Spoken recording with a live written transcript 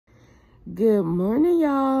Good morning,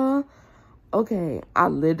 y'all. Okay, I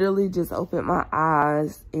literally just opened my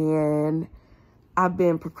eyes and I've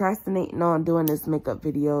been procrastinating on doing this makeup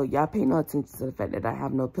video. Y'all pay no attention to the fact that I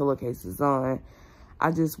have no pillowcases on.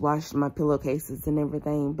 I just washed my pillowcases and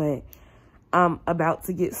everything, but I'm about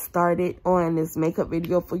to get started on this makeup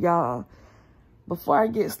video for y'all. Before I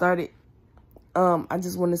get started, I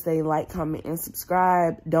just want to say like, comment, and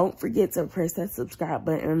subscribe. Don't forget to press that subscribe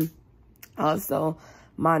button. Also,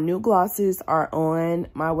 my new glosses are on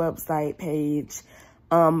my website page.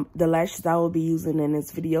 The lashes I will be using in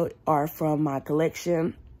this video are from my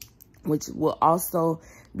collection, which will also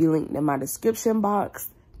be linked in my description box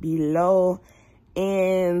below.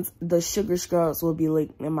 And the sugar scrubs will be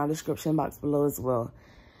linked in my description box below as well.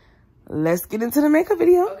 Let's get into the makeup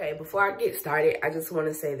video. Okay, before I get started, I just want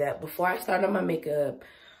to say that before I start on my makeup,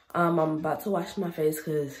 I'm about to wash my face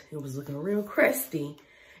because it was looking real crusty.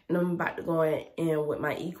 And I'm about to go in with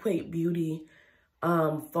my Equate Beauty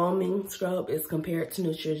foaming scrub. It's compared to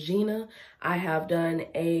Neutrogena. I have done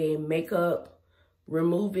a makeup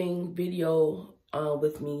removing video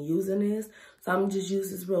with me using this. So I'm just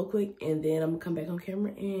use this real quick and then I'm gonna come back on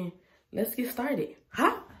camera and let's get started.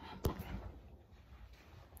 Huh?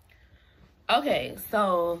 Okay,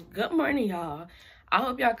 so good morning, y'all. I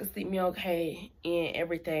hope y'all can see me okay and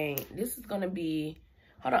everything. This is gonna be,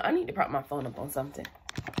 hold on, I need to prop my phone up on something.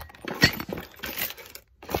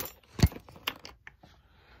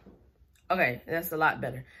 Okay, that's a lot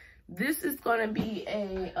better. This is gonna be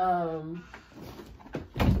a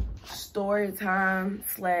story time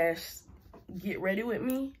slash get ready with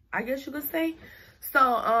me, I guess you could say.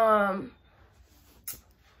 So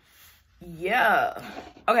yeah.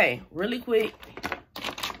 Okay, really quick.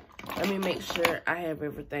 Let me make sure I have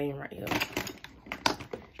everything right here.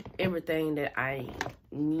 Everything that I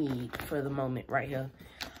need for the moment right here.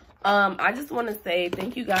 I just want to say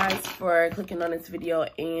thank you guys for clicking on this video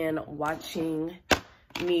and watching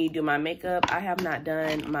me do my makeup. I have not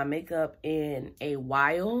done my makeup in a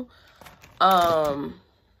while.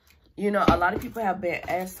 You know, a lot of people have been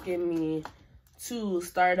asking me to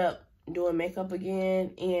start up doing makeup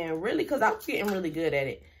again, and really, because I was getting really good at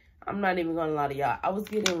it. I'm not even gonna lie to y'all. I was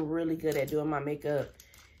getting really good at doing my makeup,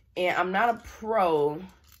 and I'm not a pro,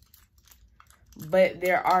 but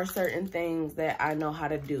there are certain things that I know how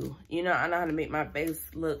to do. You know, I know how to make my face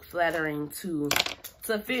look flattering to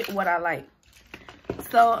fit what I like.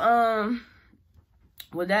 So,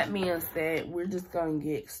 with that being said, we're just gonna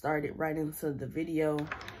get started right into the video.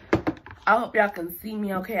 I hope y'all can see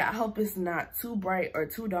me okay. I hope it's not too bright or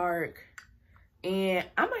too dark. And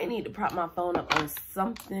I might need to prop my phone up on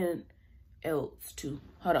something else too.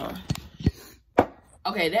 Hold on.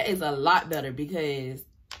 Okay, that is a lot better because,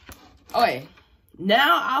 okay.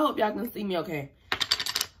 Now, I hope y'all can see me okay.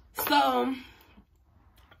 So,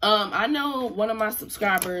 I know one of my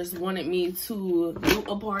subscribers wanted me to do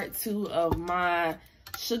a part 2 of my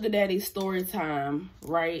sugar daddy story time,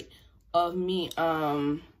 right? Of me,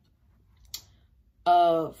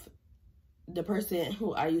 of the person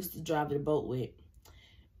who I used to drive the boat with.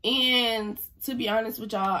 And to be honest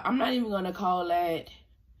with y'all, I'm not even going to call that.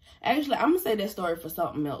 Actually, I'm going to say that story for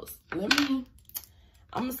something else.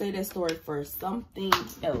 I'm going to say that story for something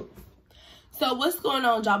else. So, what's going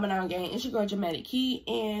on, Job and Down Gang? It's your girl, Dramatic Key,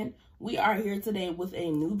 and we are here today with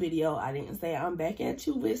a new video. I didn't say I'm back at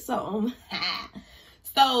you with something.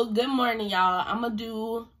 So, good morning, y'all. I'm going to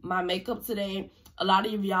do my makeup today. A lot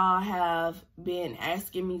of y'all have been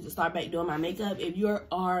asking me to start back doing my makeup. If you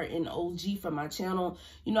are an OG from my channel,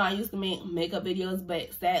 you know I used to make makeup videos,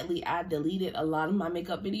 but sadly, I deleted a lot of my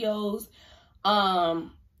makeup videos.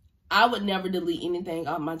 I would never delete anything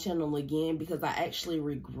off my channel again because I actually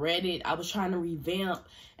regret it. I was trying to revamp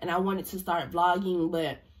and I wanted to start vlogging,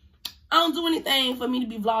 but I don't do anything for me to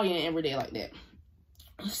be vlogging every day like that.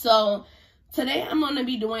 So today I'm going to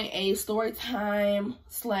be doing a story time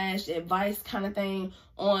slash advice kind of thing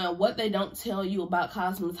on what they don't tell you about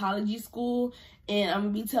cosmetology school. And I'm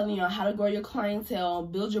going to be telling you how to grow your clientele,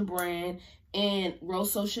 build your brand, and grow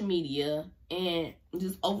social media, and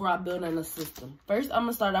just overall building a system. First, I'm going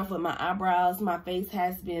to start off with my eyebrows. My face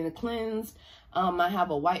has been cleansed. I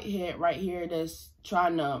have a white head right here that's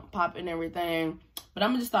trying to pop and everything. But I'm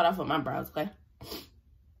going to just start off with my brows, okay?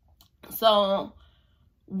 So,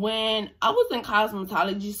 when I was in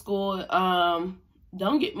cosmetology school,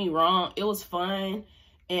 don't get me wrong, it was fun.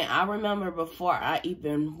 And I remember before I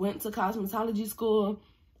even went to cosmetology school,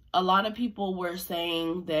 a lot of people were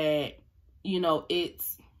saying that, you know,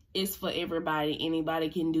 it's for everybody. Anybody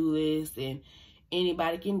can do this, and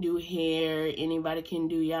anybody can do hair, anybody can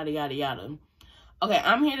do yada, yada, yada. Okay,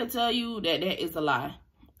 I'm here to tell you that that is a lie.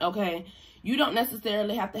 Okay, you don't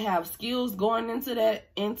necessarily have to have skills going into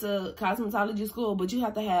cosmetology school, but you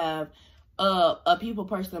have to have a people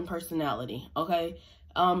person personality, okay?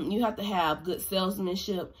 You have to have good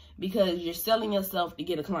salesmanship because you're selling yourself to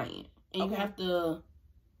get a client. And you have to,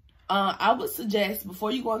 I would suggest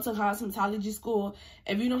before you go into cosmetology school,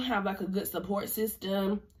 if you don't have like a good support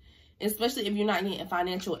system, especially if you're not getting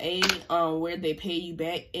financial aid where they pay you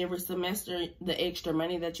back every semester the extra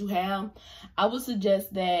money that you have, I would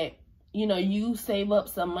suggest that, you know, you save up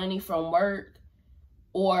some money from work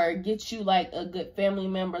or get you like a good family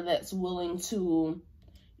member that's willing to,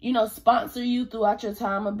 you know, sponsor you throughout your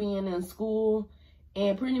time of being in school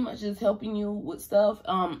and pretty much just helping you with stuff.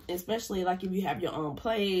 Especially like if you have your own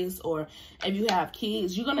place or if you have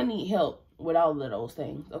kids, you're going to need help with all of those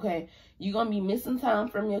things, okay? You're going to be missing time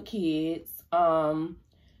from your kids.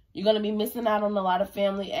 You're going to be missing out on a lot of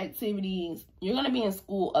family activities. You're going to be in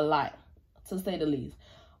school a lot, to say the least.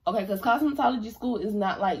 Okay, because cosmetology school is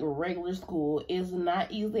not like regular school. It's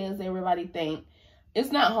not easy as everybody think.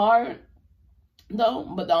 It's not hard, though,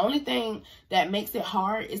 but the only thing that makes it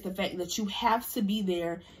hard is the fact that you have to be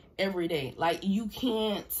there every day. Like, you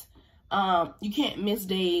can't miss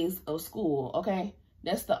days of school, okay?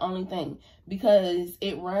 That's the only thing, because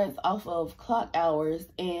it runs off of clock hours,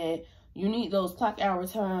 and you need those clock hour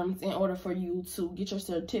terms in order for you to get your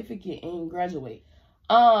certificate and graduate.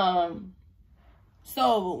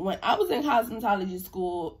 So when I was in cosmetology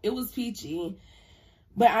school, it was peachy,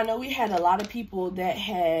 but I know we had a lot of people that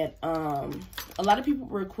had, a lot of people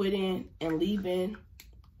were quitting and leaving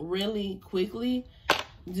really quickly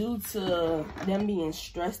due to them being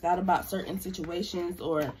stressed out about certain situations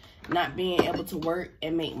or not being able to work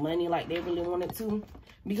and make money like they really wanted to.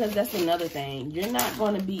 Because that's another thing. You're not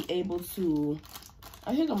going to be able to,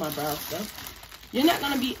 oh, here go my brow stuff. You're not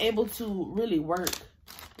going to be able to really work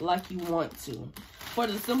like you want to, for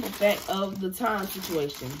the simple fact of the time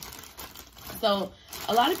situation. So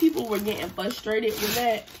a lot of people were getting frustrated with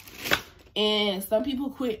that, and some people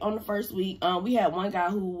quit on the first week. We had one guy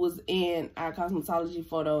who was in our cosmetology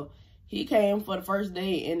photo. He came for the first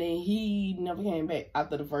day, and then he never came back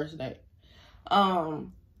after the first day.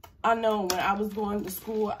 I know when I was going to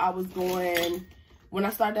school, when I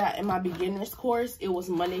started out in my beginner's course, it was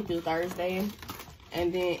Monday through Thursday,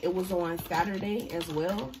 and then it was on Saturday as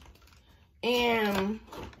well. And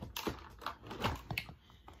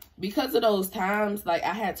because of those times, like,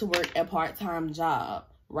 I had to work a part-time job,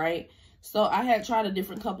 right? So I had tried a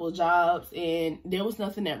different couple of jobs, and there was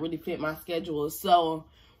nothing that really fit my schedule. So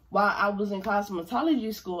while I was in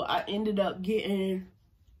cosmetology school, I ended up getting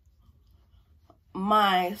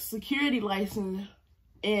my security license,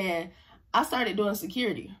 and I started doing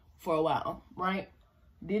security for a while, right?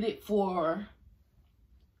 Did it for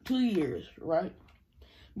 2 years, right?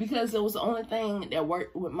 Because it was the only thing that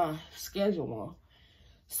worked with my schedule.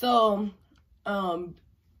 So,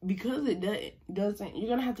 because it doesn't, you're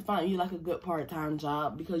going to have to find you like a good part-time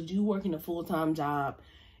job, because you working a full-time job,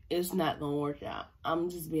 it's not going to work out. I'm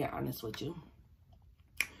just being honest with you.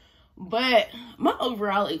 But my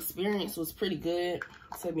overall experience was pretty good,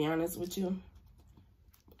 to be honest with you.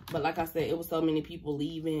 But like I said, it was so many people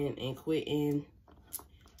leaving and quitting.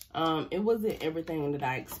 It wasn't everything that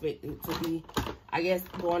I expected it to be. I guess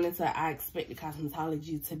going into, I expected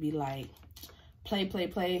cosmetology to be like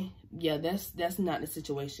play. Yeah, that's not the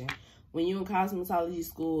situation. When you're in cosmetology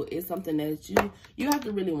school, it's something that you have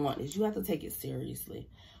to really want this. You have to take it seriously.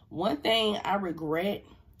 One thing I regret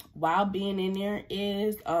while being in there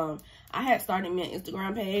is I had started me an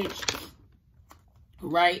Instagram page,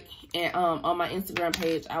 right? And on my Instagram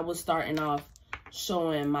page, I was starting off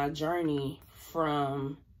showing my journey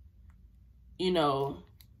from, you know,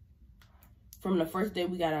 from the first day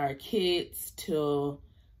we got our kids till,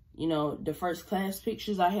 you know, the first class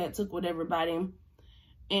pictures I had took with everybody.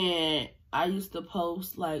 And I used to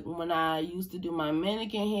post, like, when I used to do my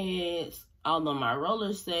mannequin heads, all of my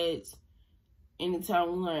roller sets,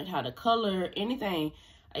 anytime we learned how to color, anything,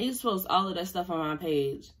 I used to post all of that stuff on my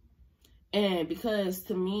page. And because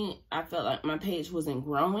to me, I felt like my page wasn't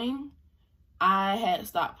growing, I had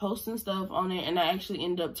stopped posting stuff on it, and I actually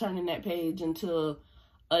ended up turning that page into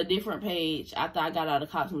a different page after I got out of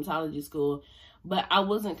cosmetology school, but I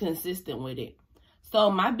wasn't consistent with it. So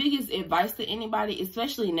my biggest advice to anybody,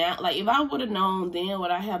 especially now, like, if I would have known then what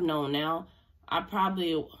I have known now, I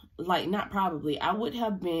probably, like, not probably, I would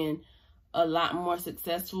have been a lot more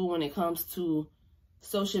successful when it comes to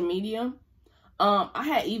social media. I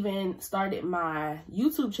had even started my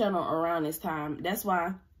YouTube channel around this time. That's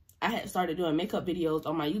why I had started doing makeup videos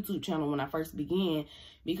on my YouTube channel when I first began,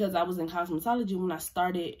 because I was in cosmetology when I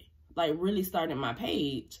started, like, really started my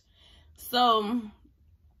page. So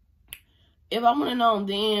if I would have known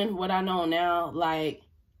then what I know now, like,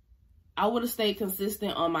 I would have stayed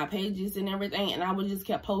consistent on my pages and everything, and I would just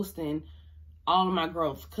kept posting all of my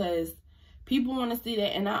growth, because people want to see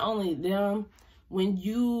that. And not only them, when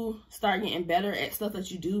you start getting better at stuff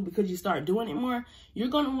that you do because you start doing it more, you're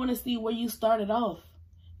going to want to see where you started off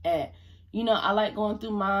at. You know, I like going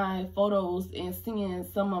through my photos and seeing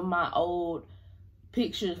some of my old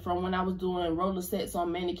pictures from when I was doing roller sets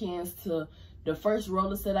on mannequins, to the first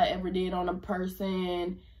roller set I ever did on a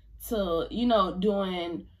person, to, you know,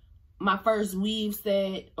 doing my first weave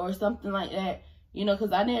set or something like that. You know,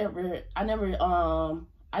 because I didn't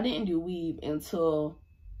do weave until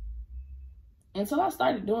I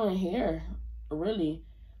started doing hair, really.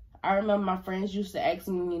 I remember my friends used to ask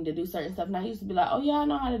me to do certain stuff, and I used to be like, oh yeah, I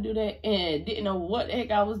know how to do that, and didn't know what the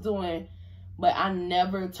heck I was doing. But I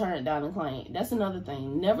never turned down a client. That's another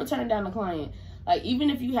thing. Never turn down a client. Like, even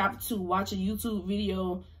if you have to watch a YouTube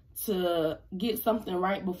video to get something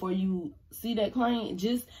right before you see that client,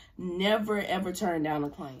 just never ever turn down a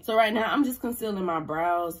client. So right now I'm just concealing my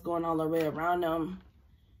brows, going all the way around them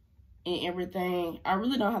and everything. I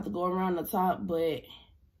really don't have to go around the top, but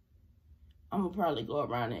I'm gonna probably go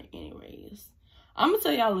around it anyways. I'm gonna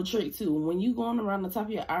tell y'all a trick too. When you going around the top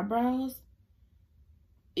of your eyebrows,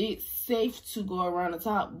 it's safe to go around the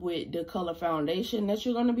top with the color foundation that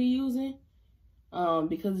you're gonna be using,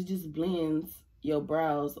 because it just blends your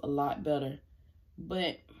brows a lot better.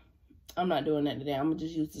 But I'm not doing that today. I'm gonna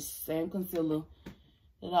just use the same concealer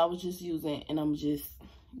that I was just using, and I'm just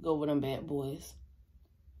go with them bad boys.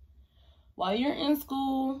 While you're in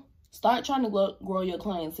school, start trying to grow your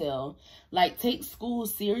clientele. Like, take school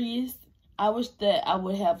serious. I wish that I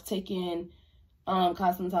would have taken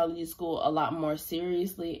cosmetology school a lot more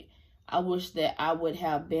seriously. I wish that I would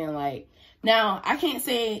have been like, now I can't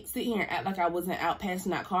sit here and act like I wasn't out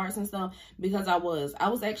passing out cards and stuff, because I was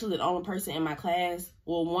actually the only person in my class,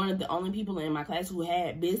 well, one of the only people in my class who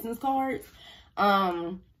had business cards.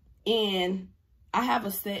 And I have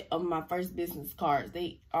a set of my first business cards.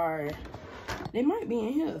 They might be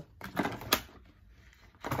in here.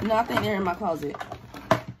 No, I think they're in my closet.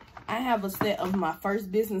 I have a set of my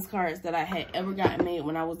first business cards that I had ever gotten made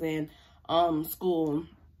when I was in school.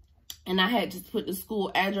 And I had just put the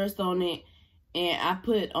school address on it. And I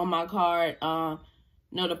put on my card, no,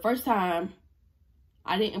 the first time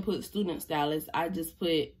I didn't put student stylist. I just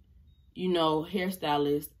put, you know,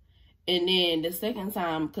 hairstylist. And then the second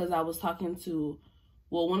time, because I was talking to,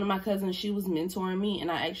 well, one of my cousins, she was mentoring me. And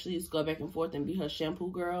I actually used to go back and forth and be her shampoo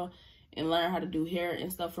girl and learn how to do hair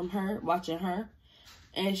and stuff from her, watching her.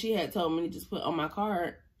 And she had told me to just put on my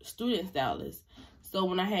card, student stylist. So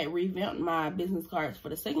when I had revamped my business cards for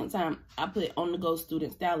the second time, I put on the go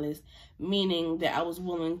student stylist, meaning that I was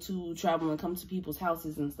willing to travel and come to people's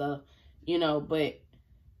houses and stuff, you know. But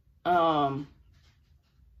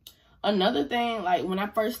another thing, like, when I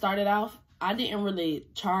first started off, I didn't really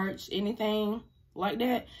charge anything like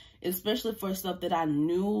that, especially for stuff that I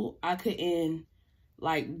knew I couldn't,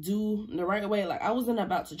 like, do the right way. Like, I wasn't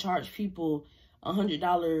about to charge people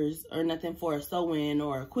 $100 or nothing for a sew-in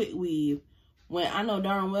or a quick weave, when I know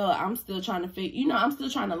darn well I'm still trying to figure, you know, I'm still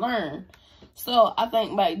trying to learn. So I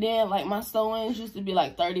think back then, like, my sew-ins used to be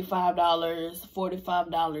like $35,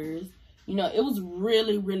 $45. You know, it was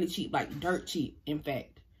really, really cheap, like dirt cheap, in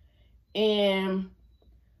fact. And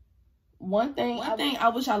one thing I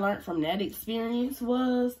wish I learned from that experience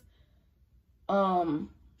was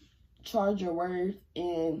charge your worth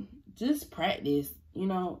and just practice. You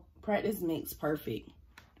know, practice makes perfect.